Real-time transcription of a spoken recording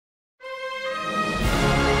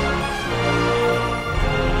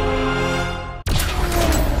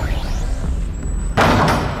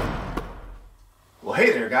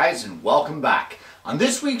guys, and welcome back. On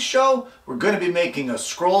this week's show, we're going to be making a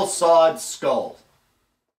scroll sawed skull.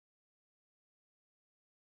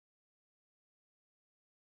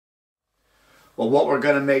 Well, what we're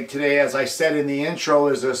going to make today, as I said in the intro,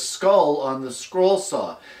 is a skull on the scroll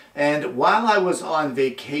saw. And while I was on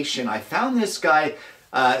vacation, I found this guy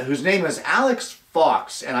whose name is Alex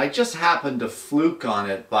Fox, and I just happened to fluke on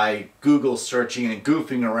it by Google searching and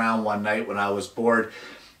goofing around one night when I was bored.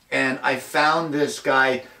 And I found this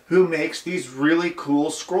guy who makes these really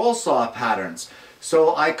cool scroll saw patterns.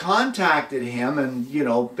 So I contacted him,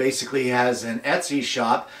 and basically he has an Etsy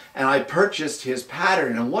shop, and I purchased his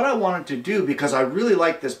pattern. And what I wanted to do, because I really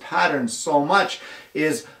like this pattern so much,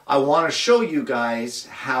 is I want to show you guys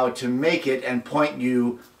how to make it and point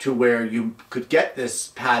you to where you could get this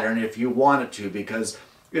pattern if you wanted to, because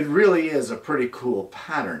it really is a pretty cool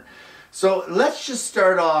pattern. So let's just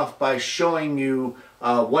start off by showing you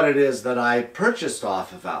what it is that I purchased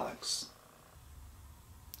off of Alex.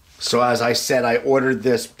 So as I said, I ordered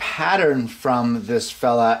this pattern from this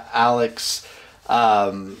fella Alex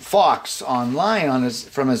Fox online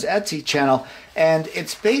from his Etsy channel, and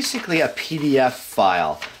it's basically a PDF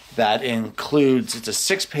file that includes, it's a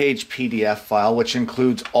 6-page PDF file which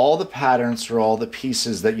includes all the patterns for all the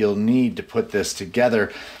pieces that you'll need to put this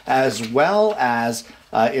together, as well as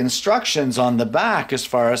instructions on the back as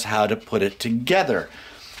far as how to put it together.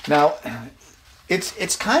 Now,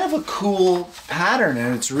 it's kind of a cool pattern,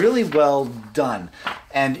 and it's really well done.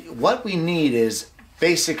 And what we need is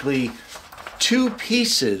basically 2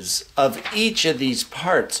 pieces of each of these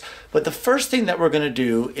parts. But the first thing that we're going to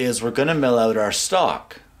do is we're going to mill out our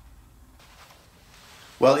stock.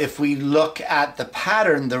 Well, if we look at the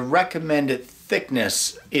pattern, the recommended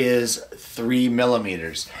thickness is 3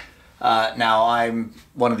 millimeters. Now, I'm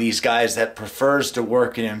one of these guys that prefers to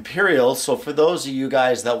work in imperial, so for those of you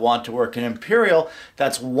guys that want to work in imperial,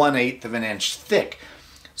 that's 1/8 of an inch thick.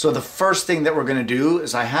 So the first thing that we're going to do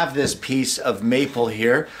is I have this piece of maple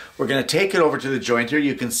here. We're going to take it over to the jointer.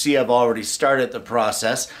 You can see I've already started the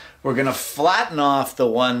process. We're going to flatten off the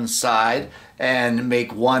one side and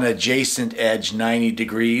make one adjacent edge 90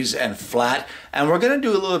 degrees and flat. And we're going to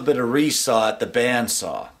do a little bit of resaw at the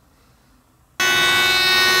bandsaw.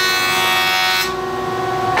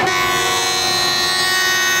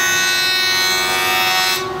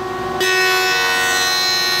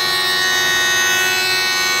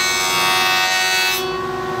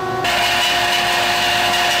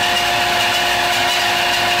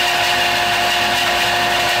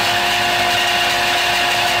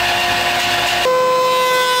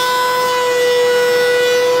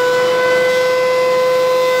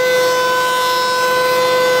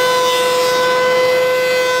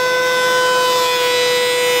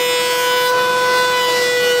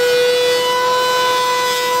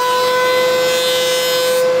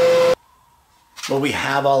 Well, we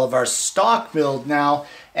have all of our stock milled now,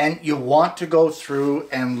 and you want to go through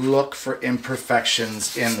and look for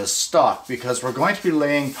imperfections in the stock, because we're going to be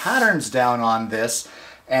laying patterns down on this,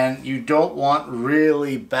 and you don't want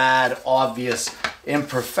really bad, obvious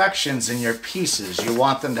imperfections in your pieces. You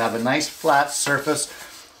want them to have a nice flat surface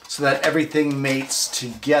so that everything mates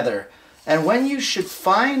together. And when you should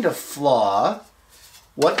find a flaw,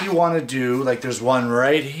 what you want to do, like there's one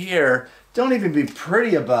right here, don't even be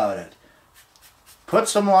pretty about it. Put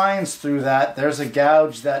some lines through that. There's a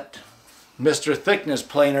gouge that Mr. Thickness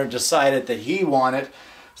Planer decided that he wanted.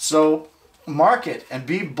 So mark it and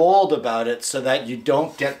be bold about it so that you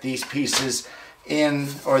don't get these pieces in,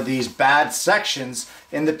 or these bad sections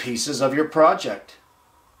in the pieces of your project.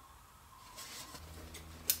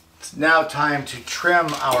 It's now time to trim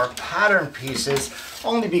our pattern pieces,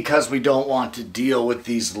 only because we don't want to deal with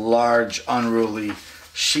these large unruly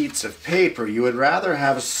sheets of paper. You would rather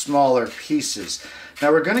have smaller pieces.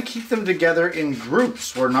 Now we're going to keep them together in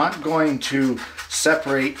groups. We're not going to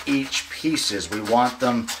separate each pieces. We want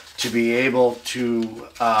them to be able to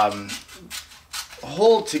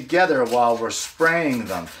hold together while we're spraying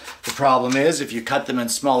them. The problem is, if you cut them in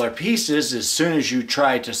smaller pieces, as soon as you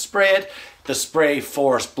try to spray it, the spray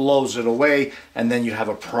force blows it away, and then you have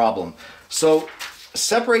a problem. So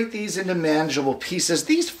separate these into manageable pieces.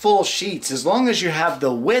 These full sheets, as long as you have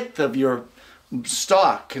the width of your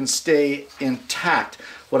stock, can stay intact.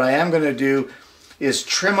 What I am going to do is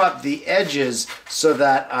trim up the edges so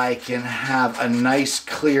that I can have a nice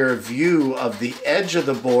clear view of the edge of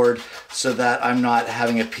the board, so that I'm not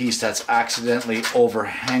having a piece that's accidentally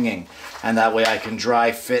overhanging. And that way I can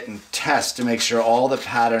dry fit and test to make sure all the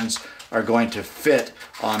patterns are going to fit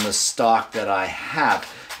on the stock that I have.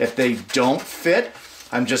 If they don't fit,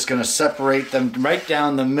 I'm just going to separate them right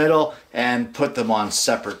down the middle and put them on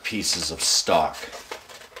separate pieces of stock.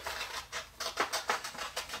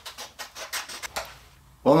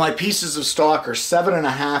 Well, my pieces of stock are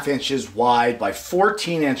 7.5 inches wide by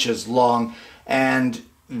 14 inches long, and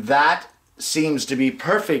that seems to be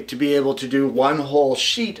perfect to be able to do one whole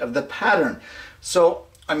sheet of the pattern. So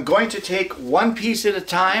I'm going to take one piece at a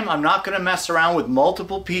time. I'm not going to mess around with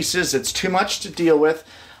multiple pieces. It's too much to deal with.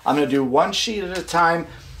 I'm going to do one sheet at a time,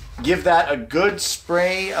 give that a good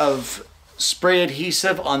spray of spray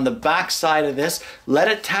adhesive on the back side of this, let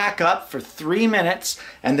it tack up for 3 minutes,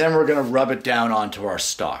 and then we're going to rub it down onto our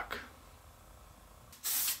stock.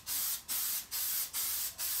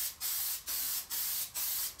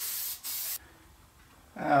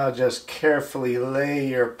 Now just carefully lay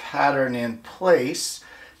your pattern in place.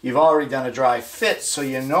 You've already done a dry fit, so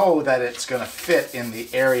you know that it's going to fit in the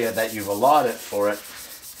area that you've allotted for it.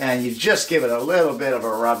 And you just give it a little bit of a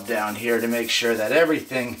rub down here to make sure that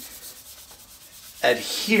everything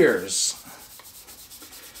adheres.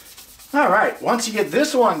 All right, once you get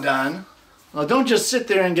this one done, well, don't just sit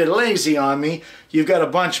there and get lazy on me. You've got a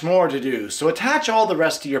bunch more to do. So attach all the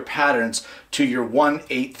rest of your patterns to your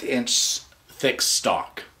 1/8 inch thick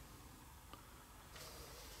stock.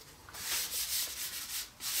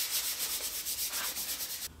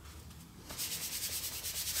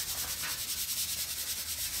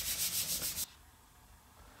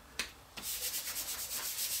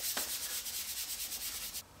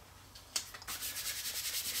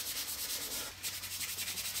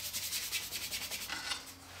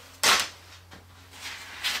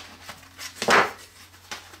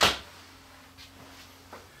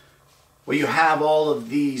 Well, you have all of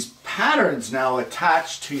these patterns now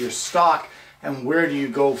attached to your stock, and where do you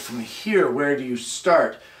go from here? Where do you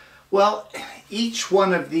start? Well, each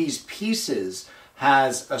one of these pieces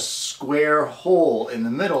has a square hole in the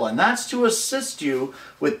middle, and that's to assist you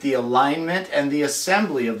with the alignment and the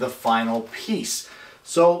assembly of the final piece.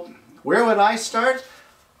 So where would I start?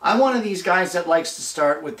 I'm one of these guys that likes to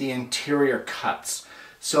start with the interior cuts.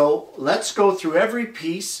 So let's go through every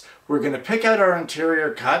piece. We're going to pick out our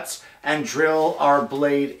interior cuts and drill our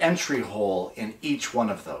blade entry hole in each one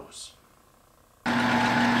of those.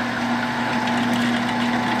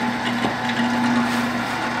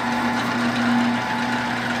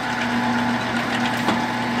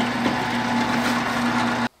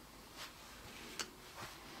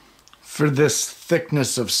 For this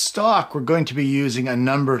thickness of stock, we're going to be using a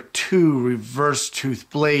number 2 reverse tooth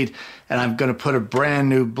blade, and I'm going to put a brand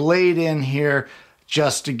new blade in here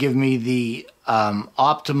just to give me the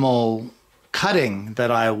optimal cutting that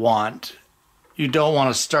I want. You don't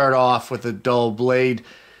want to start off with a dull blade.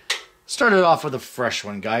 Start it off with a fresh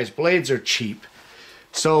one, guys. Blades are cheap.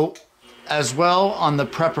 So as well, on the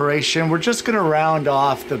preparation, we're just going to round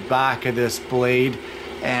off the back of this blade,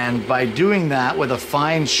 and by doing that with a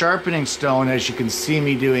fine sharpening stone, as you can see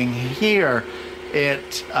me doing here,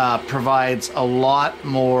 it provides a lot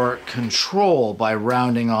more control by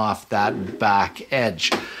rounding off that back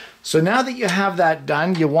edge. So now that you have that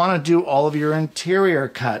done, you want to do all of your interior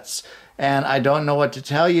cuts. And I don't know what to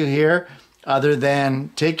tell you here other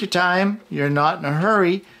than take your time, you're not in a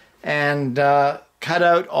hurry, and cut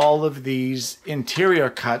out all of these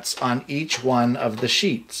interior cuts on each one of the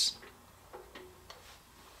sheets.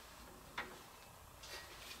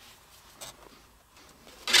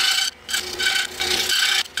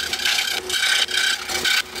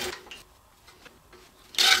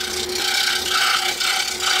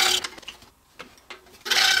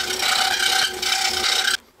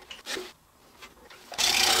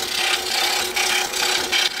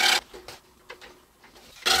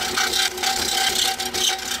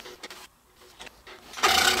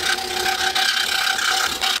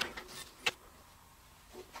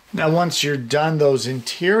 Now once you're done those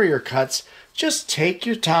interior cuts, just take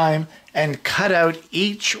your time and cut out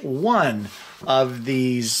each one of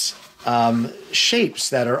these shapes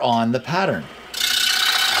that are on the pattern.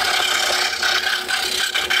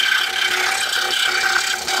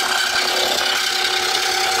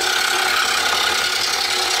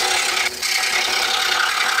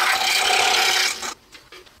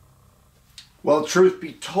 Well, truth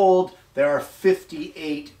be told, there are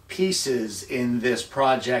 58 pieces in this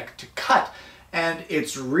project to cut, and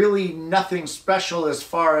it's really nothing special as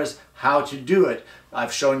far as how to do it.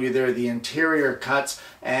 I've shown you there the interior cuts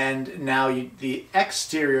and now the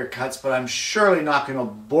exterior cuts, but I'm surely not going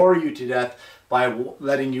to bore you to death by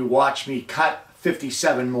letting you watch me cut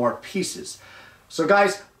 57 more pieces. So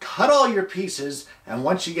guys, cut all your pieces, and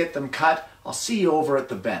once you get them cut, I'll see you over at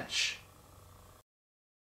the bench.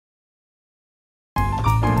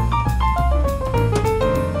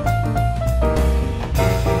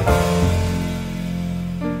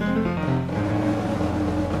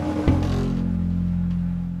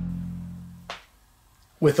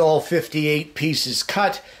 With all 58 pieces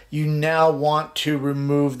cut, you now want to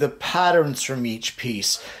remove the patterns from each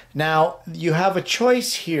piece. Now, you have a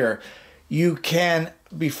choice here. You can,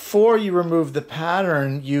 before you remove the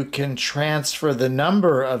pattern, you can transfer the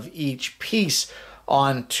number of each piece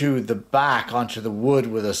onto the back, onto the wood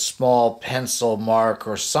with a small pencil mark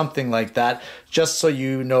or something like that, just so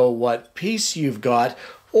you know what piece you've got.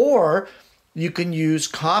 Or you can use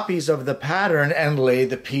copies of the pattern and lay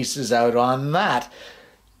the pieces out on that.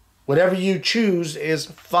 Whatever you choose is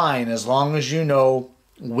fine, as long as you know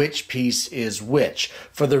which piece is which.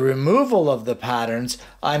 For the removal of the patterns,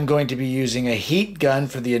 I'm going to be using a heat gun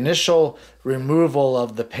for the initial removal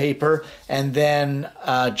of the paper, and then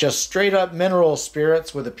just straight up mineral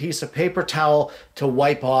spirits with a piece of paper towel to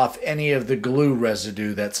wipe off any of the glue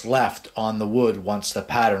residue that's left on the wood once the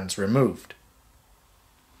pattern's removed.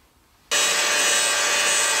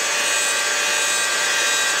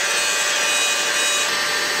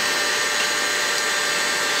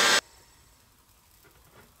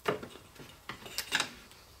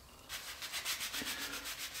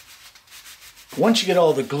 Once you get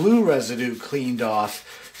all the glue residue cleaned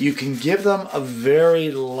off, you can give them a very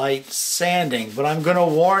light sanding. But I'm going to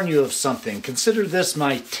warn you of something. Consider this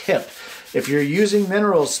my tip. If you're using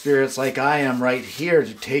mineral spirits like I am right here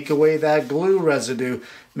to take away that glue residue,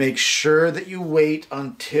 make sure that you wait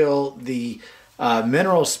until the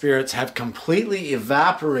mineral spirits have completely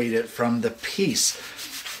evaporated from the piece.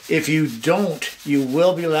 If you don't, you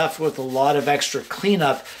will be left with a lot of extra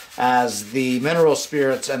cleanup as the mineral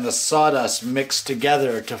spirits and the sawdust mix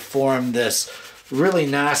together to form this really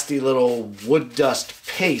nasty little wood dust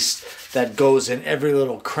paste that goes in every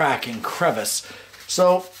little crack and crevice.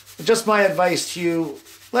 So just my advice to you,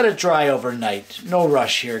 let it dry overnight. No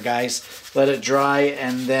rush here, guys. Let it dry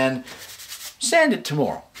and then sand it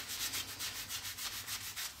tomorrow.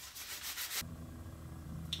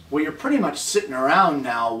 Well, you're pretty much sitting around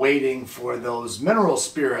now waiting for those mineral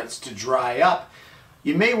spirits to dry up.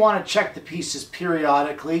 You may want to check the pieces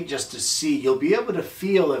periodically just to see. You'll be able to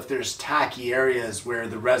feel if there's tacky areas where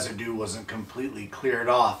the residue wasn't completely cleared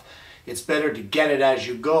off. It's better to get it as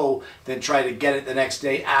you go than try to get it the next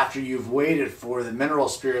day after you've waited for the mineral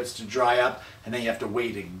spirits to dry up, and then you have to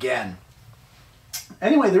wait again.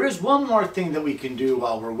 Anyway, there is one more thing that we can do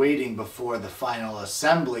while we're waiting before the final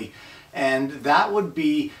assembly, and that would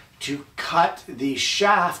be to cut the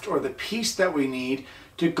shaft or the piece that we need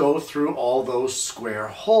to go through all those square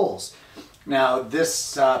holes. Now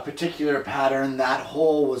this particular pattern, that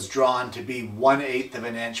hole was drawn to be 1/8 of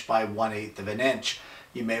an inch by 1/8 of an inch.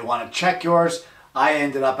 You may want to check yours. I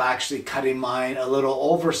ended up actually cutting mine a little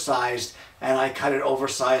oversized, and I cut it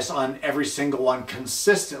oversized on every single one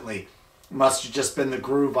consistently. Must have just been the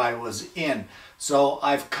groove I was in. So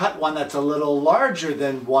I've cut one that's a little larger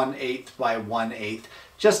than 1/8 by 1/8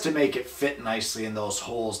 just to make it fit nicely in those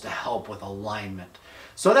holes to help with alignment.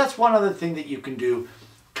 So that's one other thing that you can do.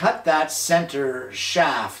 Cut that center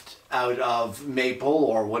shaft out of maple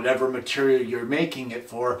or whatever material you're making it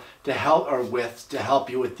for to help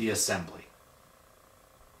you with the assembly.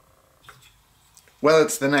 Well,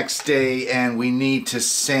 it's the next day and we need to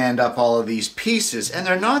sand up all of these pieces, and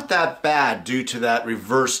they're not that bad due to that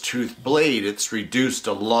reverse tooth blade. It's reduced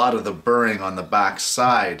a lot of the burring on the back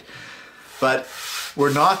side. But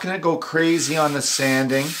we're not going to go crazy on the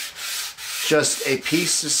sanding. Just a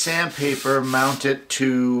piece of sandpaper mounted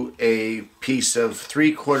to a piece of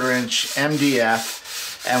 3/4 inch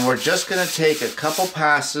MDF, and we're just going to take a couple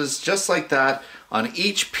passes just like that on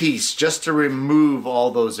each piece just to remove all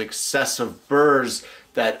those excessive burrs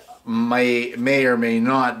that may or may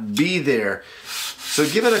not be there. So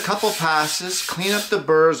give it a couple passes, clean up the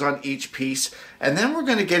burrs on each piece, and then we're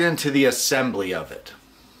going to get into the assembly of it.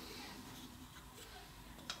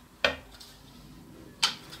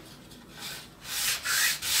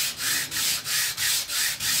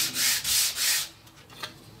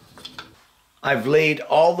 I've laid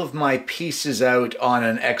all of my pieces out on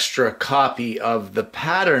an extra copy of the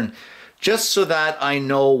pattern just so that I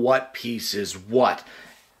know what piece is what.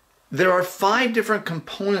 There are 5 different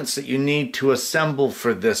components that you need to assemble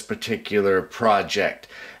for this particular project,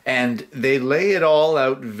 and they lay it all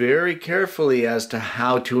out very carefully as to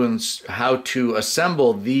how to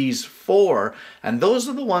assemble these 4, and those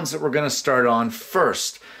are the ones that we're going to start on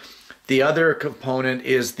first. The other component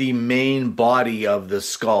is the main body of the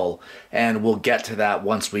skull, and we'll get to that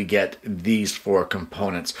once we get these 4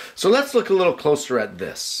 components. So let's look a little closer at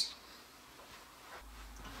this.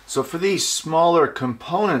 So for these smaller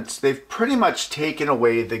components, they've pretty much taken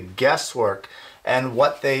away the guesswork, and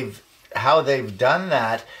how they've done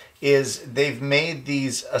that is they've made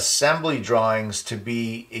these assembly drawings to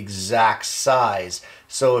be exact size.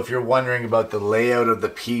 So if you're wondering about the layout of the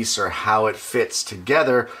piece or how it fits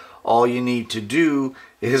together, all you need to do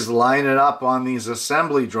is line it up on these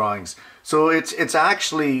assembly drawings. So it's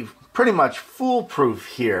actually pretty much foolproof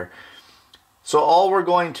here. So all we're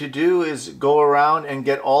going to do is go around and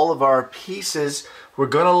get all of our pieces. We're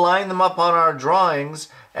going to line them up on our drawings,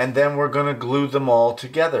 and then we're going to glue them all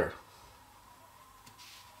together.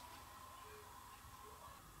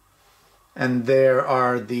 And there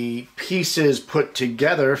are the pieces put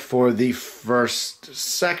together for the first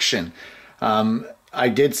section. I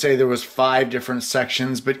did say there was 5 different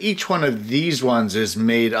sections, but each one of these ones is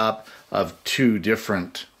made up of 2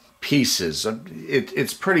 different pieces.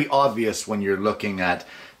 It's pretty obvious when you're looking at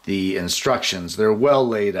the instructions. They're well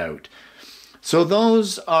laid out. So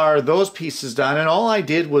those are those pieces done, and all I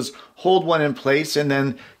did was hold one in place and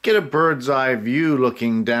then get a bird's eye view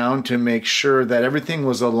looking down to make sure that everything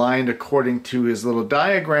was aligned according to his little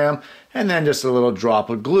diagram, and then just a little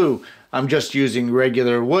drop of glue. I'm just using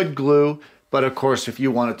regular wood glue, but of course if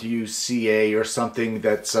you wanted to use CA or something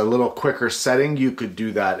that's a little quicker setting, you could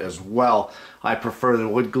do that as well. I prefer the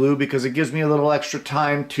wood glue because it gives me a little extra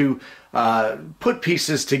time to put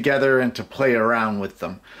pieces together and to play around with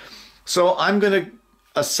them. So I'm going to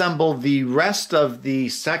assemble the rest of the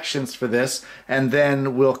sections for this, and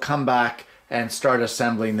then we'll come back and start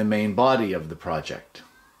assembling the main body of the project.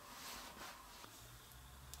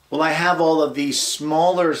 Well, I have all of these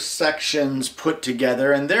smaller sections put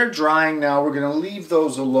together, and they're drying now. We're going to leave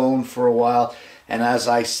those alone for a while, and as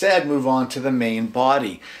I said, move on to the main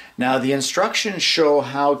body. Now, the instructions show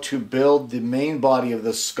how to build the main body of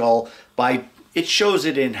the skull by it shows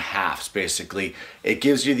it in halves, basically. It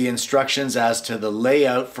gives you the instructions as to the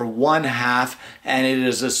layout for one half, and it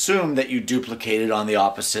is assumed that you duplicate it on the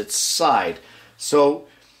opposite side. So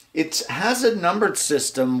it has a numbered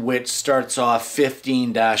system which starts off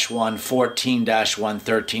 15-1, 14-1,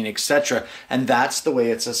 13, etc. And that's the way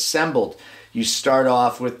it's assembled. You start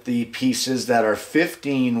off with the pieces that are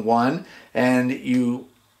 15-1, and you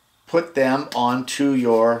put them onto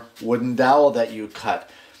your wooden dowel that you cut.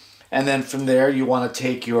 And then from there you want to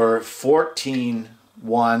take your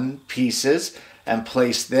 14-1 pieces and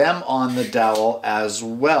place them on the dowel as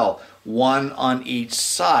well, one on each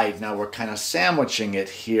side. Now we're kind of sandwiching it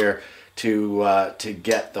here to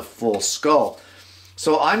get the full skull.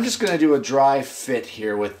 So I'm just going to do a dry fit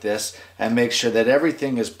here with this and make sure that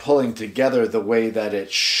everything is pulling together the way that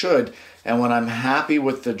it should. And when I'm happy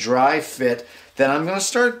with the dry fit, then I'm going to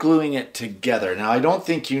start gluing it together. Now, I don't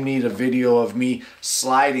think you need a video of me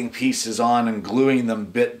sliding pieces on and gluing them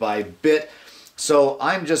bit by bit. So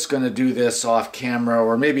I'm just going to do this off camera,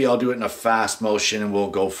 or maybe I'll do it in a fast motion and we'll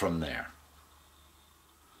go from there.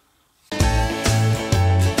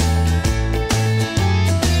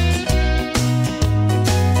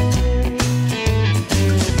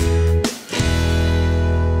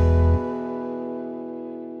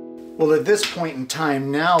 Well, at this point in time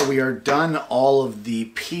now, we are done all of the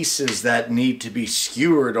pieces that need to be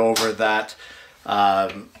skewered over that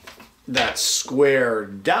square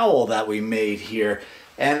dowel that we made here.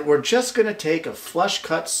 And we're just going to take a flush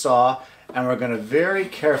cut saw and we're going to very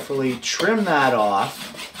carefully trim that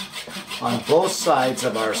off on both sides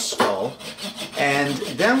of our skull. And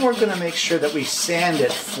then we're going to make sure that we sand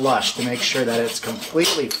it flush to make sure that it's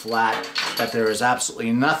completely flat, that there is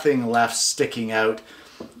absolutely nothing left sticking out.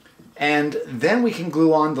 And then we can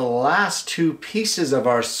glue on the last 2 pieces of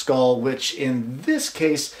our skull, which in this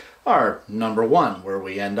case are number 1, where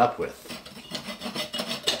we end up with.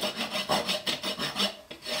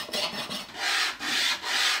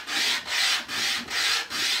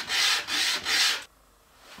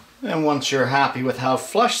 And once you're happy with how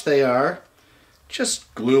flush they are,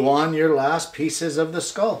 just glue on your last pieces of the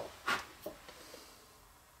skull.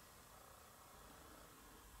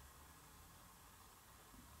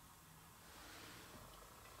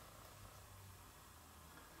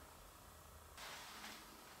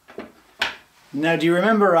 Now, do you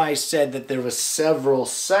remember I said that there was several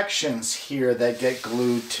sections here that get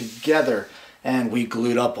glued together, and we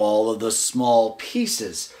glued up all of the small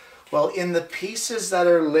pieces? Well, in the pieces that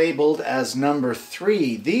are labeled as number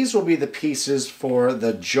 3, these will be the pieces for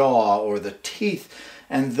the jaw or the teeth,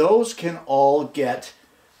 and those can all get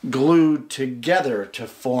glued together to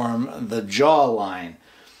form the jawline.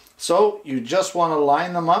 So you just want to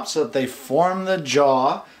line them up so that they form the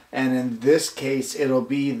jaw. And in this case, it'll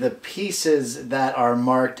be the pieces that are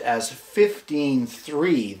marked as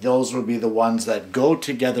 15-3. Those will be the ones that go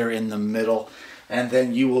together in the middle, and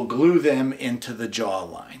then you will glue them into the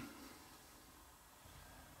jawline.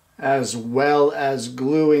 as well as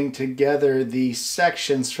gluing together the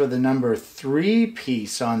sections for the number 3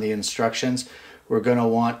 piece on the instructions, we're going to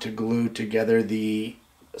want to glue together the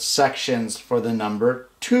sections for the number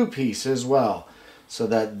 2 piece as well, so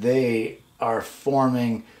that they are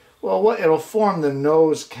forming, well, it'll form the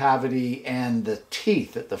nose cavity and the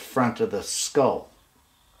teeth at the front of the skull.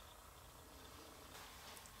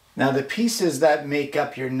 Now the pieces that make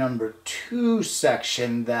up your number 2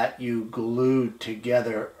 section that you glued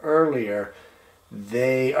together earlier,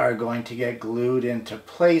 they are going to get glued into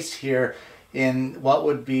place here in what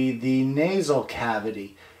would be the nasal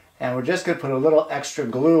cavity. And we're just going to put a little extra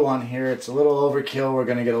glue on here. It's a little overkill. We're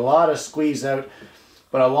going to get a lot of squeeze out,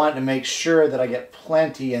 but I want to make sure that I get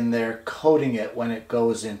plenty in there coating it when it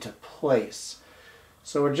goes into place.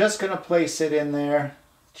 So we're just going to place it in there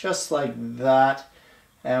just like that.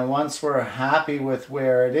 And once we're happy with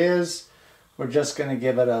where it is, we're just going to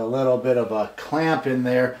give it a little bit of a clamp in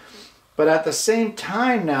there. But at the same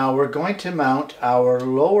time now, we're going to mount our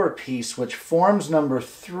lower piece, which forms number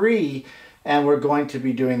 3, and we're going to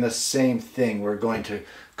be doing the same thing. We're going to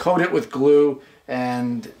coat it with glue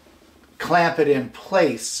and clamp it in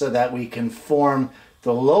place so that we can form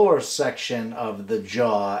the lower section of the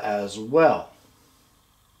jaw as well.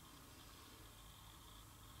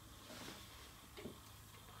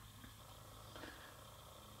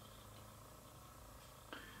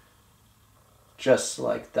 Just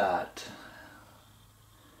like that.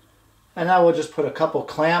 And now we'll just put a couple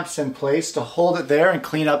clamps in place to hold it there and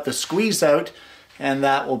clean up the squeeze out, and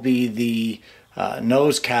that will be the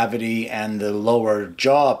nose cavity and the lower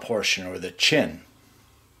jaw portion, or the chin.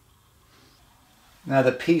 Now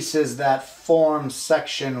the pieces that form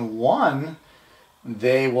section 1,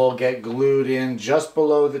 they will get glued in just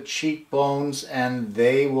below the cheekbones, and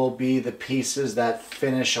they will be the pieces that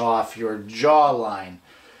finish off your jawline.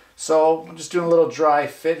 So I'm just doing a little dry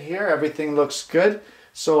fit here. Everything looks good.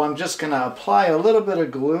 So I'm just going to apply a little bit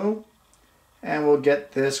of glue, and we'll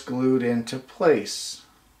get this glued into place.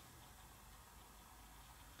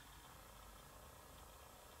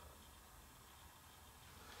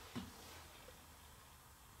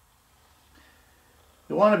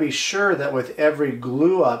 You want to be sure that with every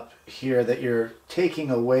glue up here that you're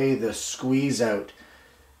taking away the squeeze out.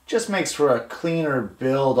 Just makes for a cleaner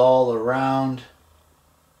build all around.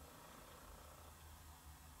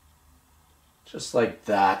 Just like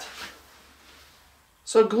that.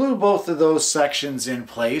 So glue both of those sections in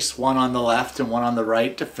place, one on the left and one on the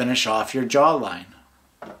right, to finish off your jawline.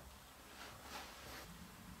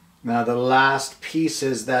 Now the last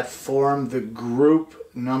pieces that form the group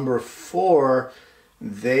number 4,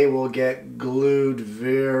 they will get glued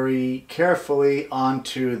very carefully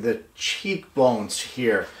onto the cheekbones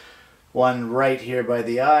here. One right here by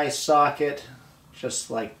the eye socket, just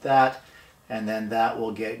like that. And then that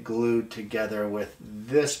will get glued together with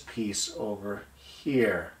this piece over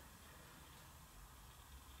here.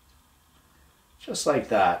 Just like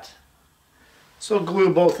that. So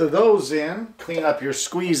glue both of those in, clean up your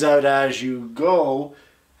squeeze out as you go,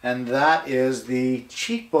 and that is the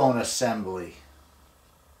cheekbone assembly.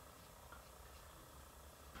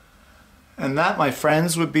 And that, my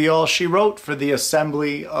friends, would be all she wrote for the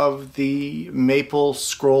assembly of the maple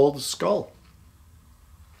scrolled skull.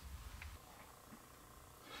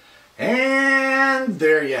 And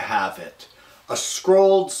there you have it, a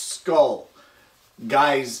scrolled skull.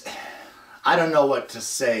 Guys, I don't know what to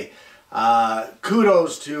say.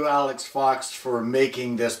 Kudos to Alex Fox for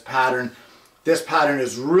making this pattern. This pattern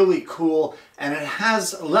is really cool, and it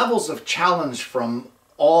has levels of challenge from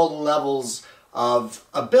all levels of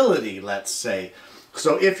ability, let's say.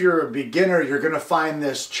 So if you're a beginner, you're going to find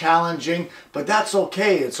this challenging, but that's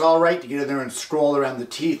okay. It's all right to get in there and scroll around the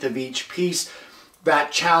teeth of each piece.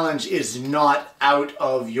 That challenge is not out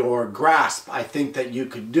of your grasp. I think that you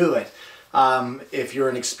could do it. If you're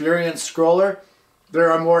an experienced scroller,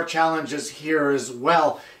 there are more challenges here as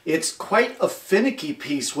well. It's quite a finicky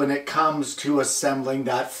piece when it comes to assembling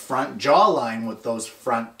that front jawline with those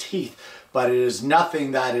front teeth, but it is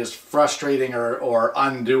nothing that is frustrating or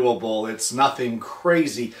undoable. It's nothing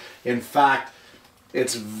crazy. In fact,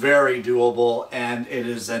 it's very doable, and it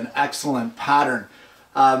is an excellent pattern.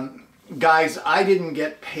 Guys, I didn't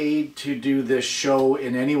get paid to do this show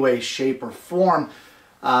in any way, shape, or form.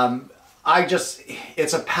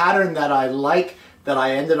 It's a pattern that I like, that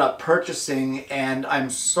I ended up purchasing, and I'm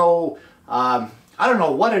so, I don't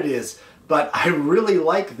know what it is, but I really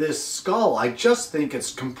like this skull. I just think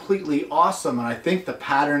it's completely awesome, and I think the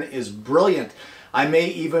pattern is brilliant. I may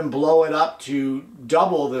even blow it up to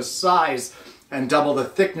double the size and double the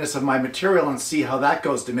thickness of my material and see how that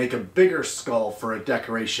goes to make a bigger skull for a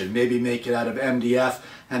decoration. Maybe make it out of MDF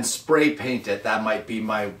and spray paint it. That might be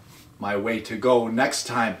my way to go next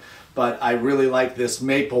time. But I really like this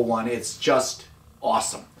maple one. It's just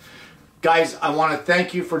awesome. Guys, I want to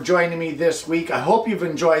thank you for joining me this week. I hope you've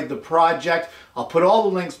enjoyed the project. I'll put all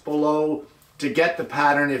the links below to get the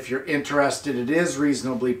pattern if you're interested. It is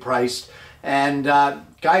reasonably priced. And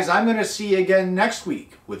guys, I'm going to see you again next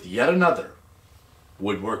week with yet another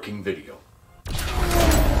woodworking video.